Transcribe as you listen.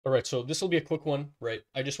All right, so this will be a quick one, right?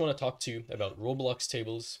 I just want to talk to you about Roblox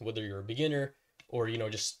tables, whether you're a beginner or,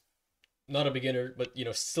 just not a beginner, but,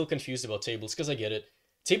 still confused about tables, because I get it.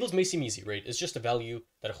 Tables may seem easy, right? It's just a value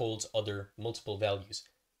that holds other multiple values.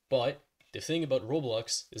 But the thing about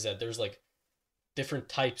Roblox is that there's like different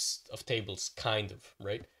types of tables, kind of,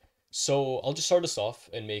 right? So I'll just start us off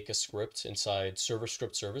and make a script inside server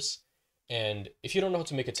script service. And if you don't know how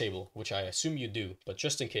to make a table, which I assume you do, but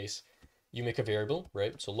just in case, you make a variable,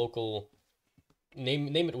 right? So local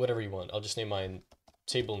name it whatever you want. I'll just name mine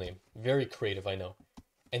table name. Very creative, I know.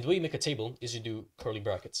 And the way you make a table is you do curly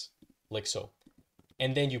brackets, like so.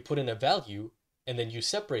 And then you put in a value, and then you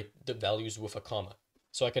separate the values with a comma.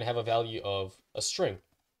 So I can have a value of a string,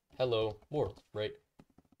 hello world, right?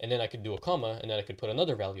 And then I could do a comma, and then I could put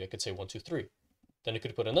another value. I could say 1, 2, 3. Then I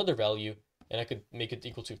could put another value, and I could make it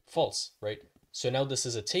equal to false, right? So now this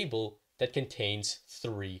is a table that contains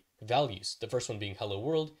three values. The first one being hello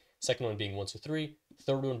world, second one being 1, 2, 3,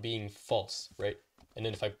 third one being false, right? And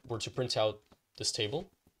then if I were to print out this table,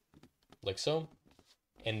 like so,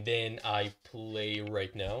 and then I play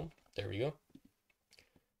right now, there we go.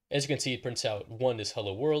 As you can see, it prints out 1 is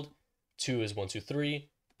hello world, 2 is 1, 2, 3,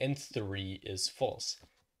 and 3 is false.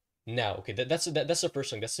 Now, okay, that's the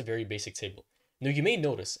first thing. That's a very basic table. Now you may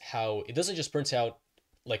notice how it doesn't just print out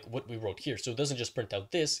like what we wrote here. So it doesn't just print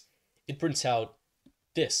out this, it prints out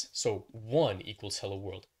this. So 1 equals hello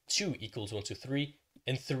world, 2 equals 1, 2, 3,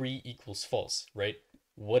 and 3 equals false, right?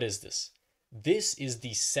 What is this? This is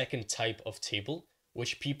the second type of table,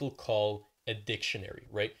 which people call a dictionary,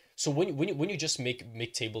 right? So when you just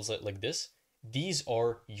make tables like this, these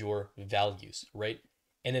are your values, right?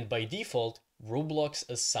 And then by default, Roblox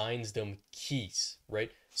assigns them keys,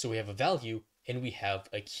 right? So we have a value and we have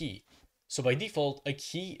a key. So by default, a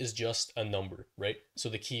key is just a number, right? So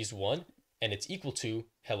the key is 1 and it's equal to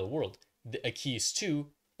hello world. A key is 2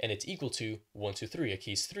 and it's equal to 1, 2, 3. A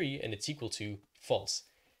key is 3 and it's equal to false.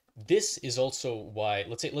 This is also why,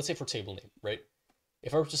 let's say for table name, right?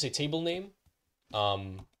 If I were to say table name,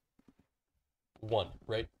 um, 1,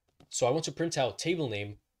 right? So I want to print out table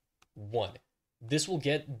name 1. This will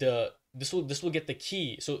get the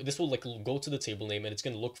key. So this will like go to the table name and it's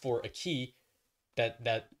going to look for a key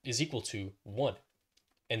that is equal to 1.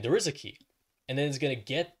 And there is a key. And then it's going to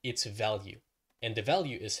get its value. And the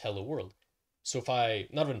value is hello world. So if I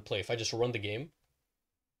not even play, if I just run the game,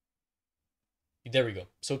 there we go.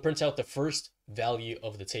 So it prints out the first value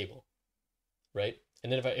of the table, right?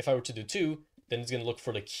 And then if I were to do 2, then it's going to look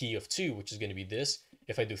for the key of 2, which is going to be this.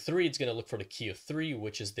 If I do 3, it's going to look for the key of 3,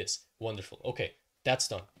 which is this. Wonderful. Okay, that's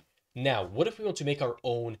done. Now, what if we want to make our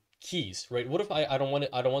own keys, right? What if I don't want it,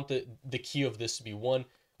 I don't want the key of this to be 1,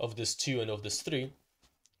 of this 2, and of this 3.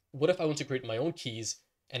 What if I want to create my own keys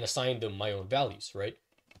and assign them my own values, right?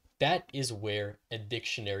 That is where a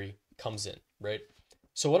dictionary comes in, right?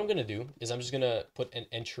 So what I'm going to do is I'm just going to put an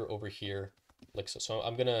enter over here like so. So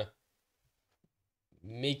I'm going to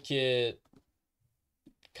make it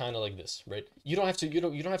kind of like this, right? You don't have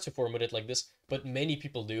to format it like this, but many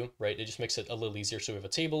people do, right? It just makes it a little easier. So we have a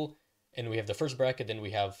table and we have the first bracket, then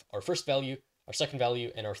we have our first value, our second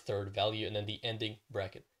value, and our third value, and then the ending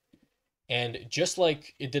bracket. And just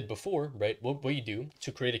like it did before, right? What you do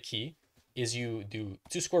to create a key is you do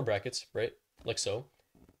two square brackets, right? Like so.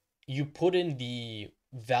 You put in the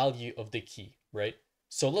value of the key, right?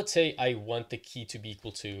 So let's say I want the key to be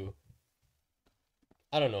equal to,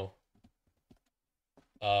 I don't know,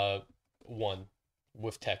 1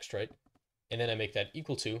 with text, right? And then I make that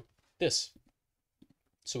equal to this.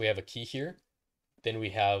 So we have a key here. Then we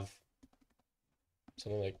have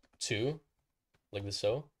something like 2, like this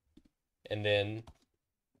so. And then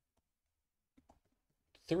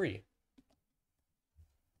 3,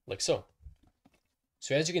 like so.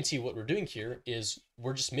 So as you can see, what we're doing here is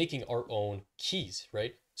we're just making our own keys,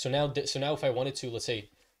 right? So now if I wanted to, let's say,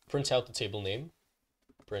 print out the table name,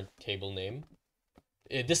 print table name.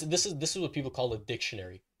 This is what people call a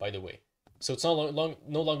dictionary, by the way. So it's no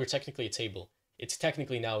longer technically a table. It's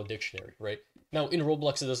technically now a dictionary, right? Now in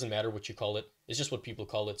Roblox, it doesn't matter what you call it. It's just what people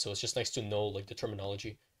call it. So it's just nice to know like the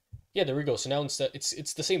terminology. Yeah, there we go. So now instead,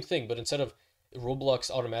 it's the same thing, but instead of Roblox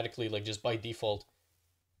automatically like just by default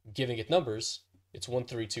giving it numbers, it's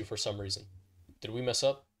 132 for some reason. Did we mess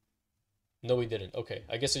up? No, we didn't. Okay,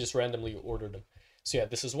 I guess I just randomly ordered them. So yeah,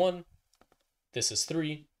 this is 1, this is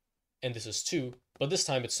 3, and this is 2. But this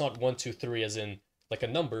time it's not 1, 2, 3 as in like a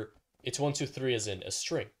number. It's 1, 2, 3 as in a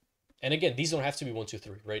string. And again, these don't have to be 1, 2,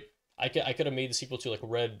 3, right? I could have made this equal to like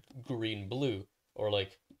red, green, blue, or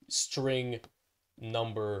like string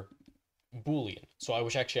number boolean. So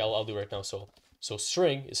which actually I'll do right now. So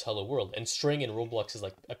string is hello world, and string in Roblox is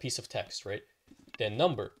like a piece of text, right? then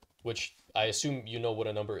number, which I assume you know what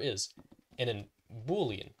a number is, and then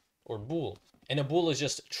boolean or bool. And a bool is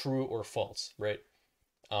just true or false, right?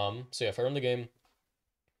 So yeah, if I run the game,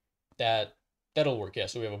 that'll work. Yeah,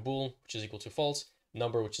 so we have a bool, which is equal to false,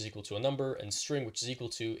 number, which is equal to a number, and string, which is equal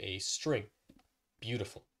to a string.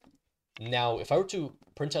 Beautiful. Now, if I were to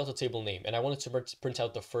print out the table name, and I wanted to print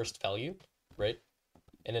out the first value, right?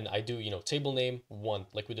 And then I do, table name 1,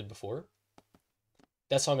 like we did before,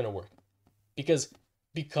 that's not going to work.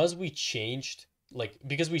 Because we changed,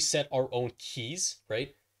 because we set our own keys,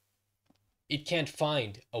 right? It can't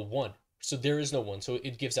find a 1. So there is no 1. So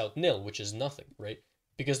it gives out nil, which is nothing, right?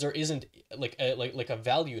 Because there isn't like a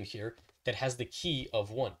value in here that has the key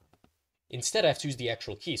of 1. Instead, I have to use the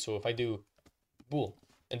actual key. So if I do bool,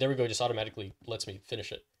 and there we go, it just automatically lets me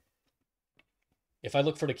finish it. If I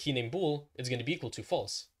look for the key name bool, it's going to be equal to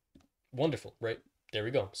false. Wonderful, right? There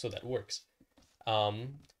we go. So that works.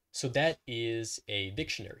 So that is a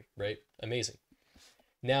dictionary, right? Amazing.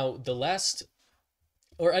 Now, the last,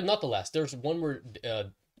 or not the last, there's one more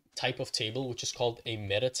type of table, which is called a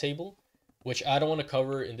meta table, which I don't want to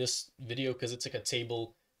cover in this video because it's like a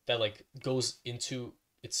table that goes into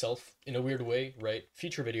itself in a weird way, right?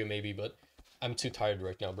 Future video maybe, but I'm too tired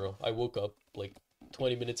right now, bro. I woke up like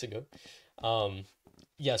 20 minutes ago.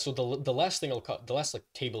 Yeah, so the last thing the last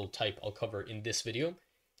table type I'll cover in this video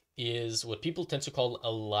is what people tend to call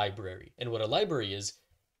a library. And what a library is,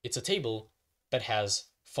 it's a table that has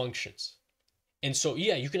functions. And so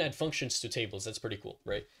yeah, you can add functions to tables. That's pretty cool,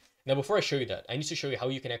 right? Now, before I show you that, I need to show you how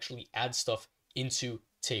you can actually add stuff into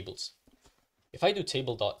tables. If I do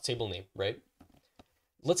table name, right?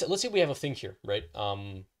 Let's say we have a thing here, right?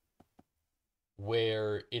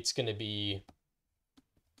 Where it's gonna be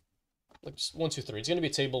like just 1, 2, 3. It's gonna be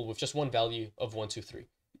a table with just one value of 1, 2, 3.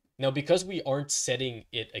 Now, because we aren't setting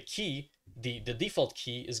it a key, the default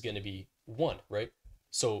key is gonna be 1, right?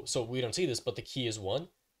 So we don't see this, but the key is 1,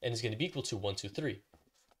 and it's gonna be equal to 1, 2, 3.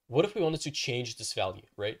 What if we wanted to change this value,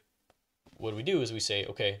 right? What we do is we say,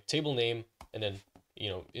 okay, table name, and then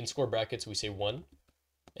in square brackets we say 1, and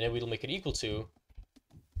then we'll make it equal to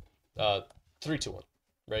 3 to 1,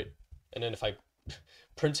 right? And then if I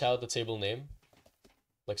print out the table name,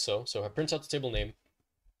 like so if I print out the table name,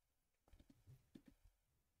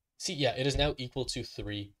 see, yeah, it is now equal to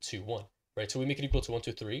 3 to 1, right? So we make it equal to 1,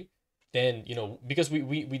 2, 3. Then, because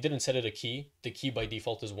we didn't set it a key, the key by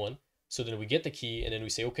default is 1. So then we get the key, and then we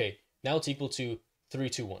say, okay, now it's equal to 3,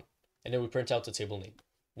 2, 1. And then we print out the table name.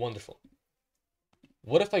 Wonderful.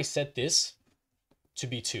 What if I set this to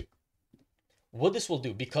be 2? What this will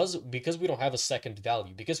do, because we don't have a second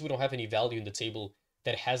value, because we don't have any value in the table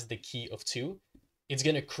that has the key of 2, it's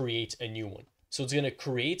going to create a new one. So it's going to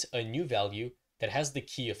create a new value that has the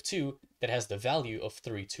key of 2, that has the value of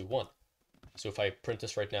 3, 2, 1. So if I print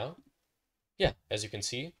this right now, yeah, as you can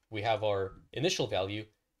see, we have our initial value,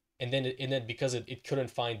 and then because it couldn't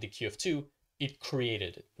find the key of 2, it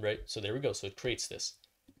created it, right? So there we go. So it creates this.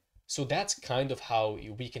 So that's kind of how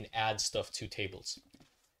we can add stuff to tables.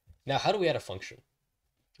 Now, how do we add a function?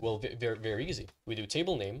 Well, very, very easy. We do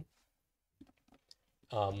table name.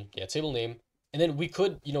 Table name. And then we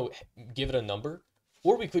could, give it a number,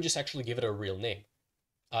 or we could just actually give it a real name.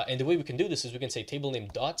 And the way we can do this is we can say table name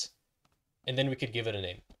dot, and then we could give it a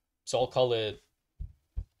name. So I'll call it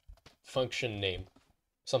function name,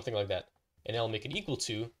 something like that. And I'll make it equal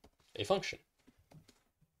to a function,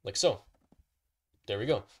 like so. There we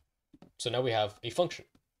go. So now we have a function.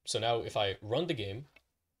 So now if I run the game,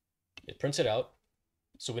 it prints it out.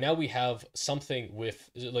 So now we have something with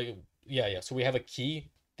so we have a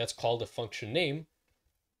key that's called a function name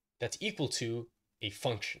that's equal to a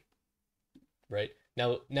function, right?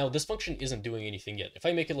 Now this function isn't doing anything yet. If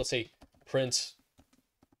I make it, let's say, print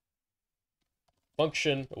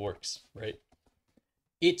function works, right?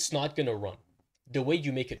 It's not gonna run. The way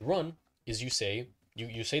you make it run is you say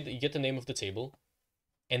that you get the name of the table,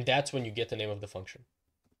 and that's when you get the name of the function.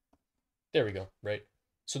 There we go, right?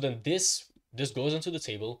 So then this goes into the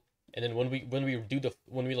table, and then when we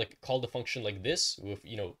call the function like this with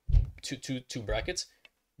two brackets,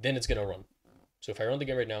 then it's gonna run. So if I run the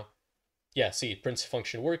game right now, yeah, see, it prints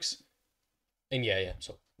function works, and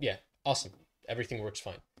so yeah, awesome, everything works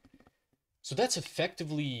fine. So that's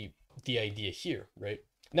effectively the idea here, right?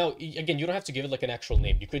 Now, again, you don't have to give it like an actual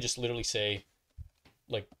name. You could just literally say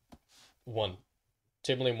like 1.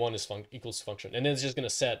 Table name 1 is equals function, and then it's just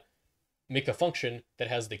gonna make a function that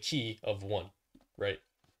has the key of 1, right?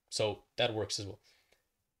 So that works as well.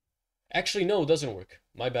 Actually, no, it doesn't work.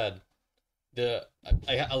 My bad.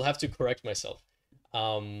 I'll have to correct myself.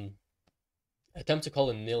 Attempt to call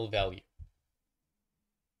a nil value.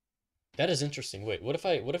 That is interesting. Wait, what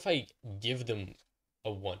if I give them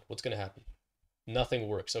a 1. What's going to happen? Nothing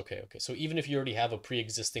works. Okay, okay. So even if you already have a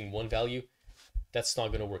pre-existing 1 value, that's not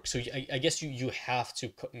going to work. So I guess you have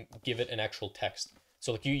to give it an actual text.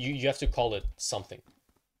 So like you have to call it something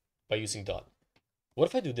by using dot. What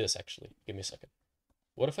if I do this actually? Give me a second.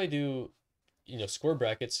 What if I do, square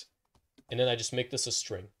brackets, and then I just make this a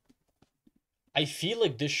string? I feel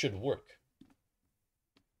like this should work.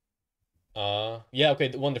 Yeah,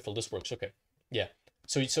 okay, wonderful. This works. Okay. Yeah.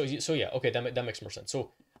 So yeah, okay, that makes more sense.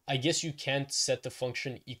 So I guess you can't set the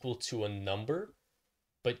function equal to a number,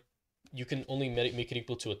 but you can only make it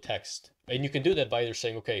equal to a text. And you can do that by either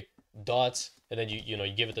saying, okay, dots, and then you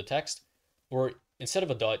give it the text, or instead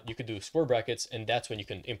of a dot, you could do square brackets, and that's when you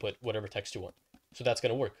can input whatever text you want. So that's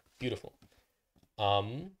gonna work. Beautiful.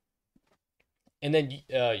 And then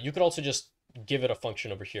you could also just give it a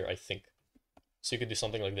function over here, I think. So you could do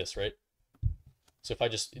something like this, right? So if I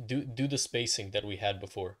just do the spacing that we had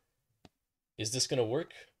before, is this gonna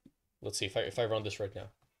work? Let's see if I run this right now.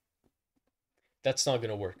 That's not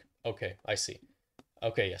gonna work. Okay, I see.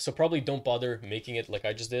 Okay, yeah. So probably don't bother making it like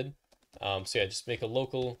I just did. So yeah, just make a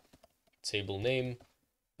local table name,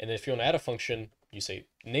 and then if you want to add a function, you say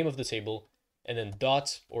name of the table, and then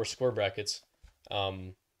dot or square brackets,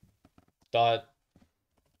 dot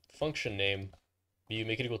function name. You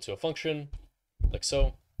make it equal to a function, like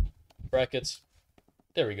so, brackets.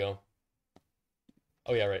 There we go.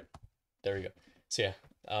 Oh yeah, right. There we go. So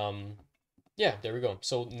yeah, yeah, there we go.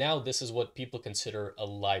 So now this is what people consider a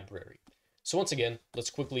library. So once again, let's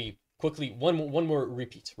quickly one more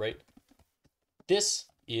repeat, right? This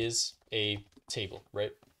is a table,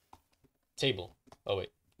 right? Table. Oh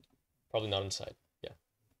wait, probably not inside. Yeah.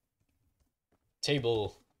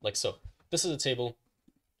 Table, like so. This is a table.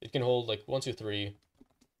 It can hold like 1, 2, 3.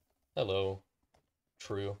 Hello.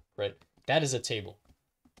 True, right? That is a table.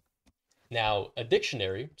 Now, a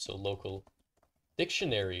dictionary, so local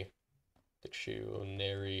dictionary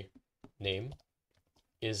name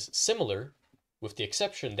is similar, with the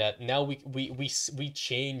exception that now we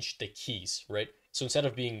change the keys, right? So instead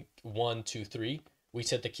of being 1, 2, 3, we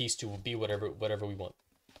set the keys to be whatever we want.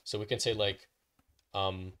 So we can say like,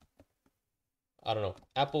 I don't know,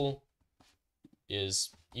 apple is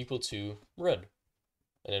equal to red,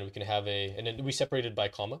 and then we can have and then we separate it by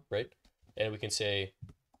comma, right? And we can say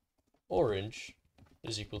orange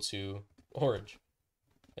is equal to orange,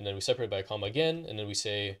 and then we separate by a comma again, and then we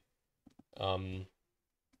say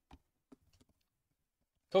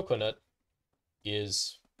coconut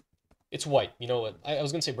it's white. You know what? I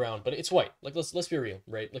was gonna say brown, but it's white. Like let's be real,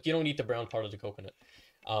 right? Like you don't eat the brown part of the coconut.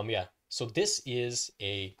 Yeah. So this is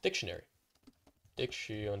a dictionary.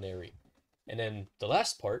 Dictionary. And then the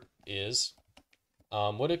last part is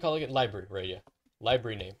what do you call it? Library, right? Yeah.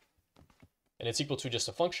 Library name. And it's equal to just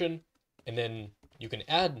a function, and then you can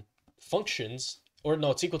add functions, or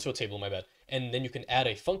no, it's equal to a table, my bad. And then you can add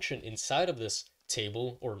a function inside of this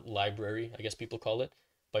table or library, I guess people call it,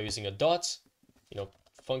 by using a dot,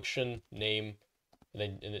 function name,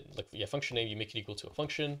 and then like yeah, function name, you make it equal to a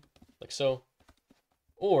function, like so.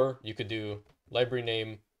 Or you could do library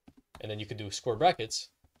name, and then you could do square brackets,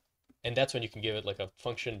 and that's when you can give it like a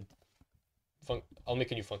function. I'll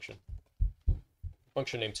make a new function.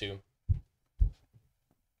 Function name 2.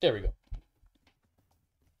 There we go.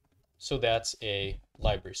 So that's a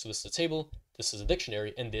library. So this is a table, this is a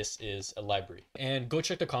dictionary, and this is a library. And go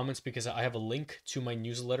check the comments because I have a link to my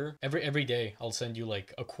newsletter. Every day I'll send you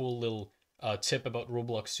like a cool little tip about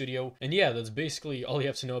Roblox Studio. And yeah, that's basically all you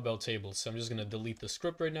have to know about tables. So I'm just gonna delete the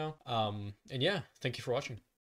script right now. And yeah, thank you for watching.